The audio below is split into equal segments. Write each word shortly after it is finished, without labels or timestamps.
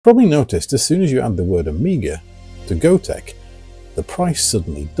Probably noticed as soon as you add the word Amiga to GOTEK, the price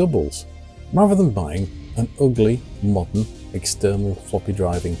suddenly doubles. Rather than buying an ugly, modern, external floppy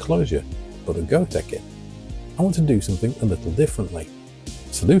drive enclosure, put a GOTEK in. I want to do something a little differently.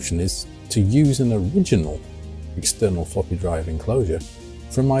 The solution is to use an original external floppy drive enclosure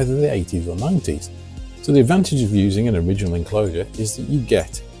from either the 80s or 90s. So the advantage of using an original enclosure is that you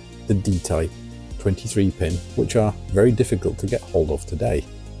get the D-type 23-pin, which are very difficult to get hold of today.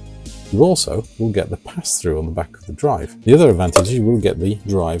 You also will get the pass-through on the back of the drive. The other advantage is you will get the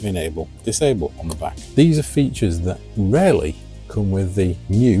drive enable disable on the back. These are features that rarely come with the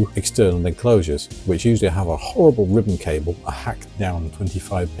new external enclosures, which usually have a horrible ribbon cable, a hacked down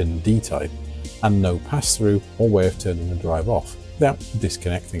 25-pin D-type, and no pass-through or way of turning the drive off without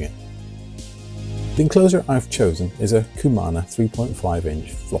disconnecting it. The enclosure I've chosen is a CUMANA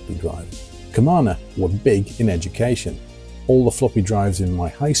 3.5-inch floppy drive. CUMANA were big in education. All the floppy drives in my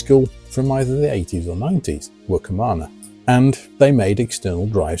high school from either the 80s or 90s were CUMANA, and they made external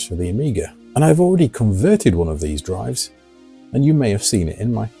drives for the Amiga. And I've already converted one of these drives, and you may have seen it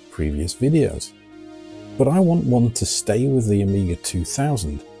in my previous videos. But I want one to stay with the Amiga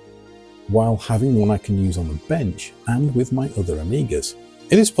 2000 while having one I can use on the bench and with my other Amigas.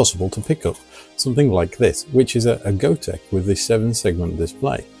 It is possible to pick up something like this, which is a GOTEK with this 7-segment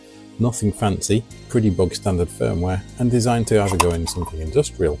display. Nothing fancy, pretty bog standard firmware, and designed to either go in something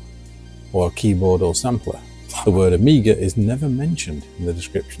industrial or a keyboard or sampler. The word Amiga is never mentioned in the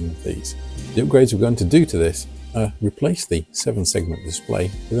description of these. The upgrades we're going to do to this are replace the 7-segment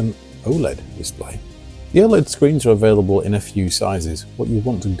display with an OLED display. The OLED screens are available in a few sizes. What you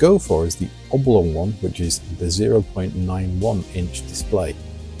want to go for is the oblong one, which is the 0.91-inch display,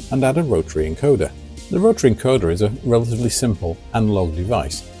 and add a rotary encoder. The rotary encoder is a relatively simple analog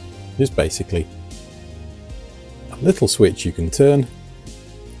device. It's basically a little switch you can turn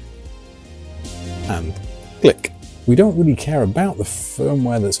and click. We don't really care about the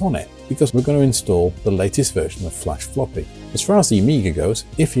firmware that's on it because we're going to install the latest version of Flash Floppy. As far as the Amiga goes,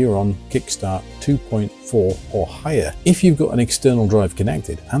 if you're on Kickstart 2.4 or higher, if you've got an external drive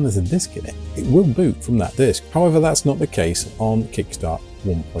connected and there's a disk in it, it will boot from that disk. However, that's not the case on Kickstart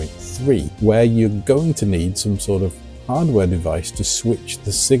 1.3, where you're going to need some sort of hardware device to switch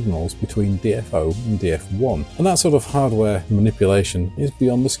the signals between DFO and DF1. And that sort of hardware manipulation is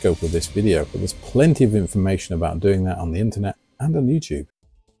beyond the scope of this video, but there's plenty of information about doing that on the internet and on YouTube.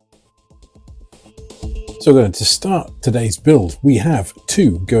 So to start today's build, we have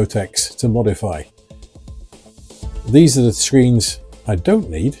 2 GOTEKs to modify. These are the screens I don't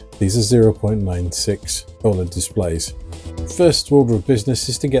need. These are 0.96 OLED displays. First order of business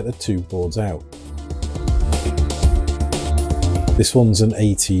is to get the 2 boards out. This one's an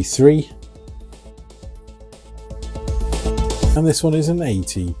AT3 and this one is an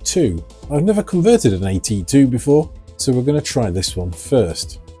AT2. I've never converted an AT2 before, so we're going to try this one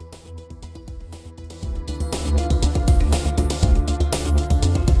first.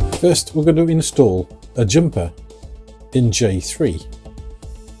 First, we're going to install a jumper in J3.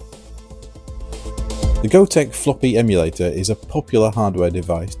 The GOTEK Floppy emulator is a popular hardware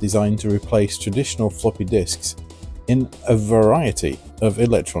device designed to replace traditional floppy disks in a variety of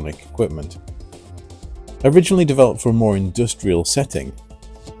electronic equipment. Originally developed for a more industrial setting,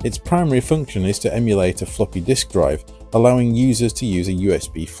 its primary function is to emulate a floppy disk drive, allowing users to use a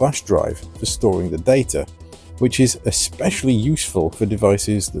USB flash drive for storing the data, which is especially useful for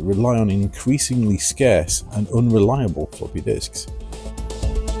devices that rely on increasingly scarce and unreliable floppy disks.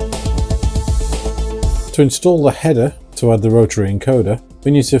 To install the header to add the rotary encoder,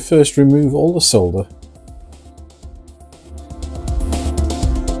 we need to first remove all the solder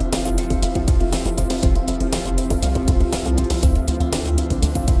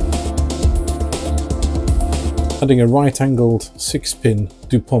adding a right-angled 6-pin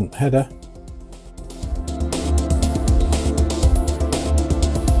DuPont header,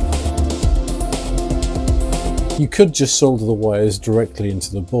 you could just solder the wires directly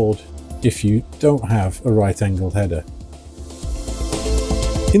into the board if you don't have a right-angled header.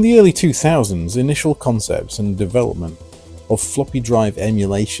 In the early 2000s, initial concepts and development of floppy drive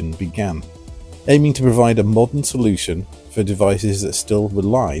emulation began, aiming to provide a modern solution for devices that still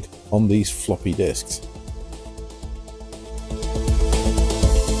relied on these floppy disks.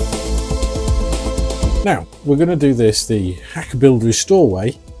 Now, we're going to do this the hack build restore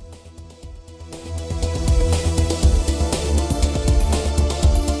way.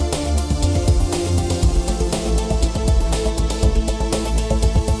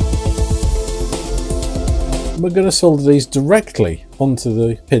 We're going to solder these directly onto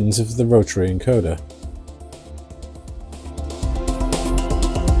the pins of the rotary encoder.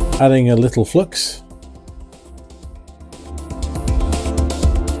 Adding a little flux.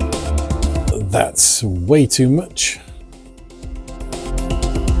 That's way too much.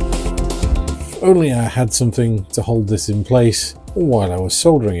 If only I had something to hold this in place while I was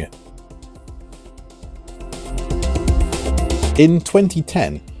soldering it. In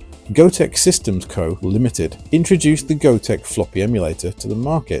 2010, GOTEK Systems Co. Limited introduced the GOTEK Floppy emulator to the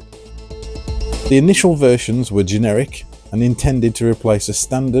market. The initial versions were generic and intended to replace a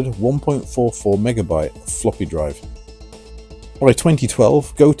standard 1.44 megabyte floppy drive. By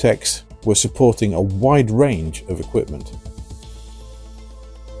 2012, GOTEKs were supporting a wide range of equipment.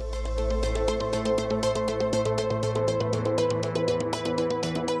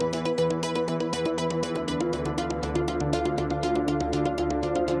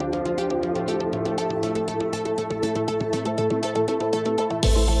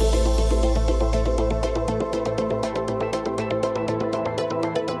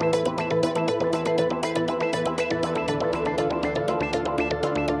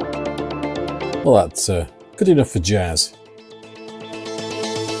 Well, that's good enough for jazz.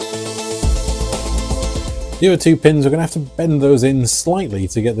 The other two pins, we're going to have to bend those in slightly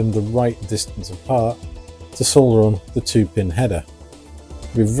to get them the right distance apart to solder on the 2-pin header.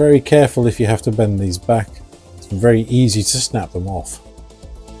 Be very careful if you have to bend these back. It's very easy to snap them off.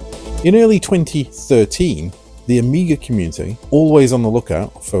 In early 2013, the Amiga community, always on the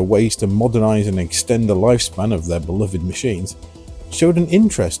lookout for ways to modernize and extend the lifespan of their beloved machines, showed an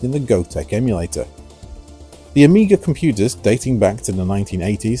interest in the GOTEK emulator. The Amiga computers dating back to the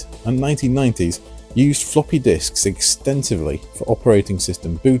 1980s and 1990s used floppy disks extensively for operating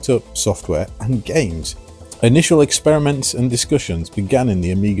system boot-up, software and games. Initial experiments and discussions began in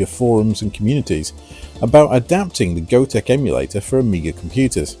the Amiga forums and communities about adapting the GOTEK emulator for Amiga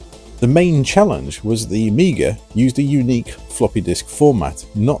computers. The main challenge was the Amiga used a unique floppy disk format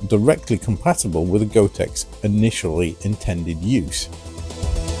not directly compatible with the GOTEK's initially intended use.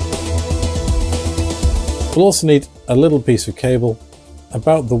 We'll also need a little piece of cable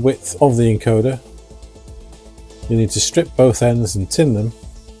about the width of the encoder. You need to strip both ends and tin them.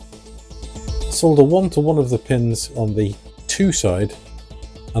 Solder one to one of the pins on the 2 side,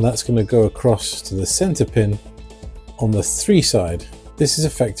 and that's going to go across to the center pin on the 3 side. This is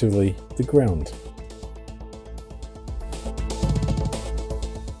effectively the ground.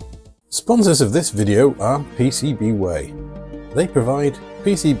 Sponsors of this video are PCBWay. They provide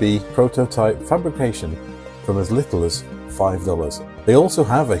PCB prototype fabrication from as little as $5. They also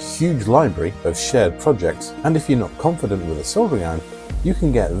have a huge library of shared projects, and if you're not confident with a soldering iron, you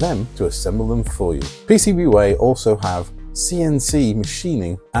can get them to assemble them for you. PCBWay also have CNC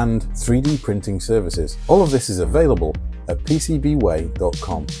machining and 3D printing services. All of this is available at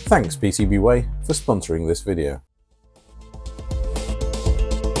PCBWay.com. Thanks PCBWay for sponsoring this video.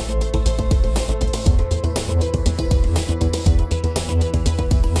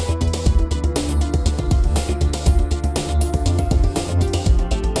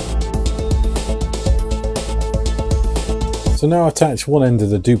 So now attach one end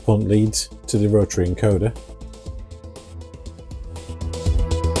of the DuPont leads to the rotary encoder.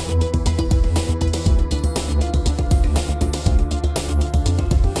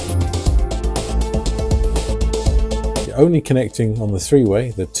 You're only connecting on the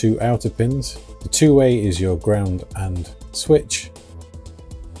 3-way, the 2 outer pins. The 2-way is your ground and switch.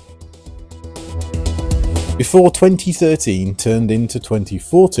 Before 2013 turned into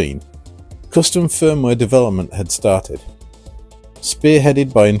 2014, custom firmware development had started.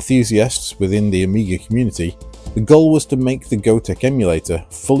 Spearheaded by enthusiasts within the Amiga community, the goal was to make the GOTEK emulator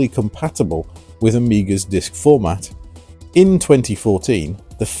fully compatible with Amiga's disk format. In 2014,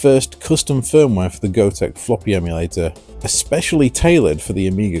 the first custom firmware for the GOTEK Floppy emulator, especially tailored for the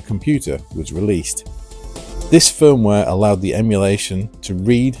Amiga computer, was released. This firmware allowed the emulation to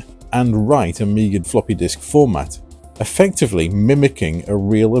read and write Amiga floppy disk format, effectively mimicking a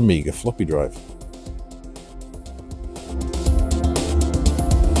real Amiga floppy drive.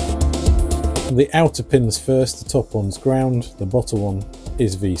 The outer pins first, the top one's ground, the bottom one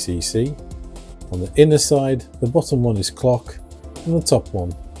is VCC. On the inner side, the bottom one is clock and the top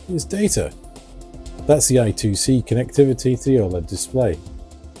one is data. That's the I2C connectivity to the OLED display.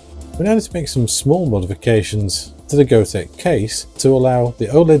 We now need to make some small modifications to the GOTEK case to allow the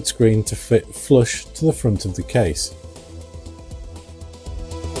OLED screen to fit flush to the front of the case.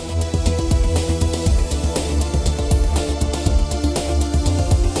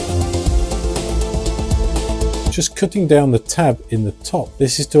 Just cutting down the tab in the top.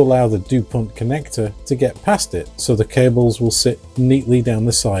 This is to allow the DuPont connector to get past it, so the cables will sit neatly down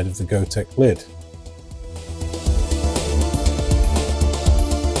the side of the GOTEK lid.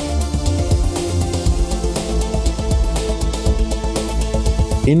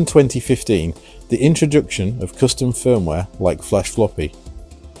 In 2015, the introduction of custom firmware like Flash Floppy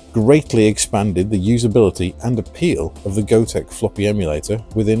greatly expanded the usability and appeal of the GOTEK Floppy emulator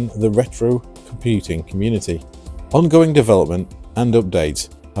within the retro computing community. Ongoing development and updates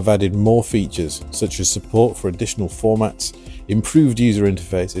have added more features such as support for additional formats, improved user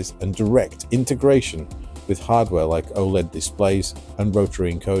interfaces, and direct integration with hardware like OLED displays and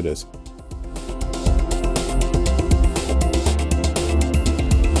rotary encoders.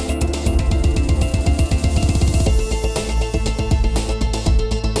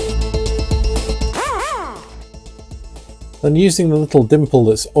 Then, using the little dimple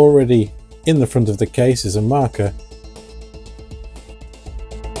that's already in the front of the case as a marker,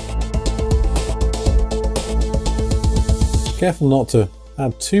 careful not to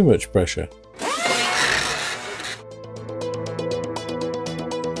add too much pressure.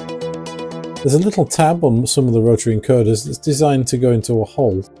 There's a little tab on some of the rotary encoders that's designed to go into a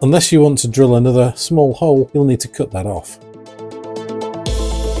hole. Unless you want to drill another small hole, you'll need to cut that off.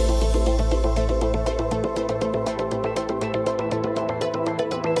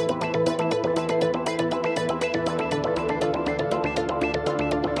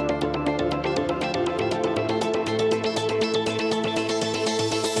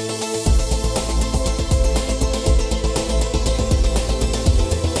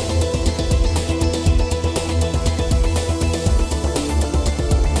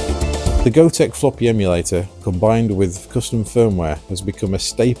 The GOTEK Floppy emulator, combined with custom firmware, has become a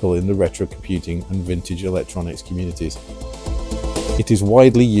staple in the retro computing and vintage electronics communities. It is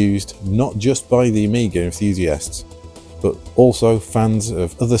widely used not just by the Amiga enthusiasts, but also fans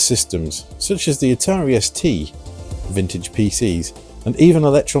of other systems such as the Atari ST, vintage PCs, and even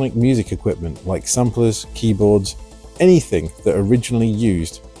electronic music equipment like samplers, keyboards, anything that originally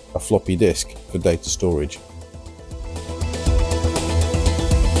used a floppy disk for data storage.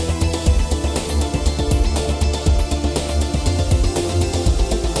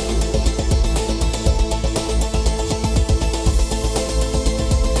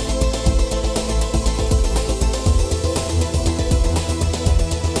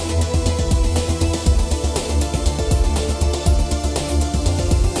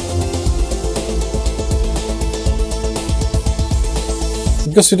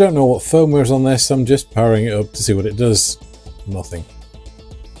 Because we don't know what firmware is on this, I'm just powering it up to see what it does. Nothing.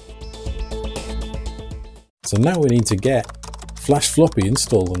 So now we need to get Flash Floppy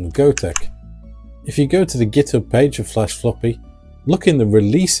installed on the GOTEK. If you go to the GitHub page of Flash Floppy, look in the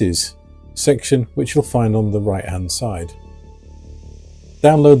Releases section, which you'll find on the right hand side.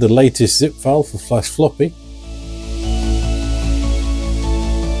 Download the latest zip file for Flash Floppy.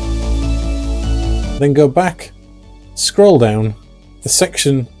 Then go back, scroll down the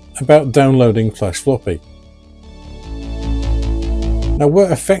section about downloading Flash Floppy. Now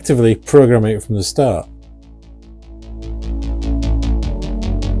we're effectively programming it from the start.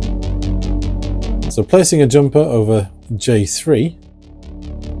 So placing a jumper over J3,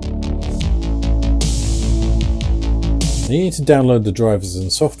 you need to download the drivers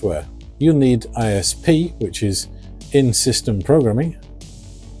and software. You'll need ISP, which is in system programming.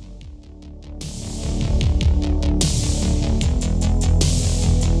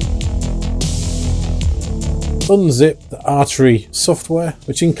 Unzip the rotary software,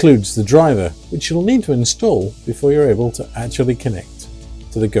 which includes the driver, which you'll need to install before you're able to actually connect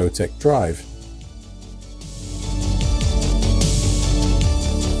to the GOTEK drive.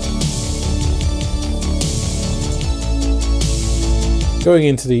 Going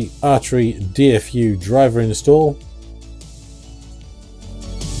into the rotary DFU driver install,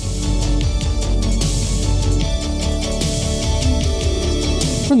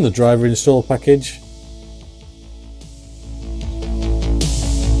 run the driver install package,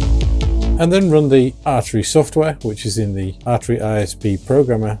 and then run the rotary software, which is in the rotary ISP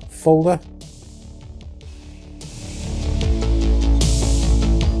programmer folder.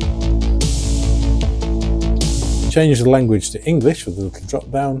 Change the language to English with a little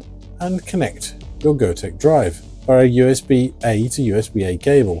drop down and connect your GOTEK drive via USB-A to USB-A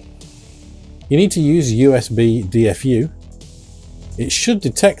cable. You need to use USB DFU. It should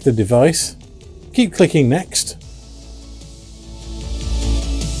detect the device. Keep clicking next.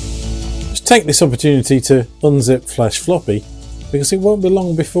 Take this opportunity to unzip Flash Floppy, because it won't be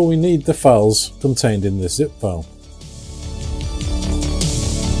long before we need the files contained in this zip file.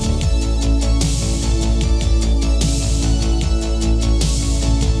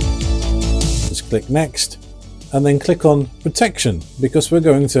 Just click next and then click on protection, because we're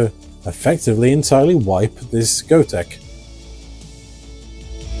going to effectively entirely wipe this GOTEK.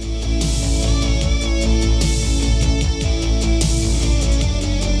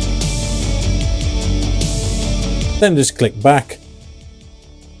 Then just click back.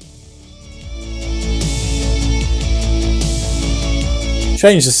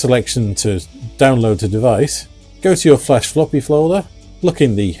 Change the selection to download to device. Go to your flash floppy folder, look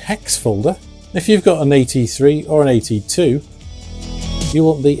in the hex folder. If you've got an AT3 or an AT2, you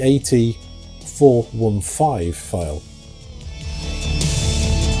want the AT415 file.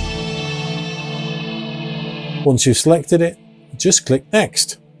 Once you've selected it, just click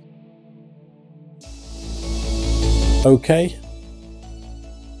Next. OK.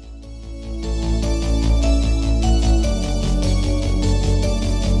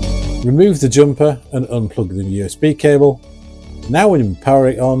 Remove the jumper and unplug the USB cable. Now when you power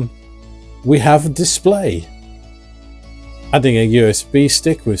it on, we have a display. Adding a USB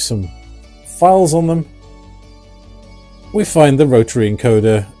stick with some files on them, we find the rotary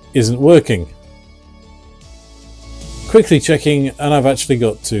encoder isn't working. Quickly checking, and I've actually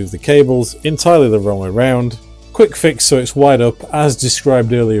got to the cables entirely the wrong way round. Quick fix so it's wide up as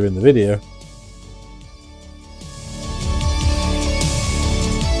described earlier in the video.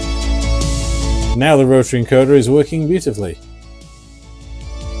 Now the rotary encoder is working beautifully.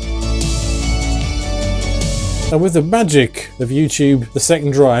 And with the magic of YouTube, the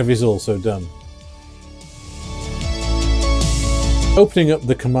second drive is also done. Opening up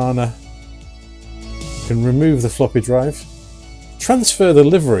the CUMANA, you can remove the floppy drive, transfer the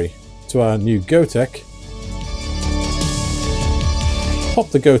livery to our new GOTEK, pop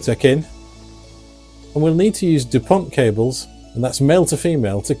the GOTEK in, and we'll need to use DuPont cables, and that's male to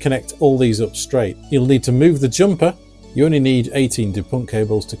female, to connect all these up straight. You'll need to move the jumper. You only need 18 DuPont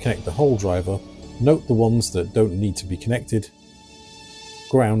cables to connect the whole drive up. Note the ones that don't need to be connected.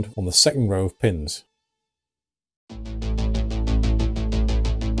 Ground on the second row of pins.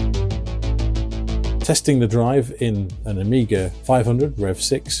 Testing the drive in an Amiga 500 Rev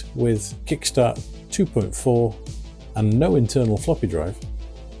 6 with Kickstart 2.4 and no internal floppy drive.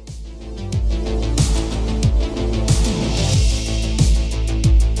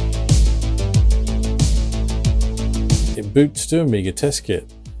 It boots to Amiga test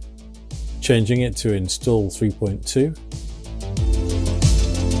kit. Changing it to install 3.2.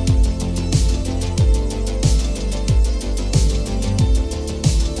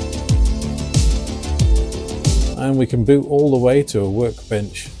 And we can boot all the way to a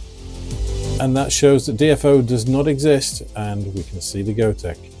workbench, and that shows that DFO does not exist, and we can see the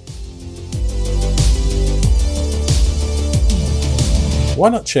GOTEK. Why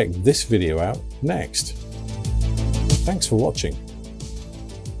not check this video out next? Thanks for watching.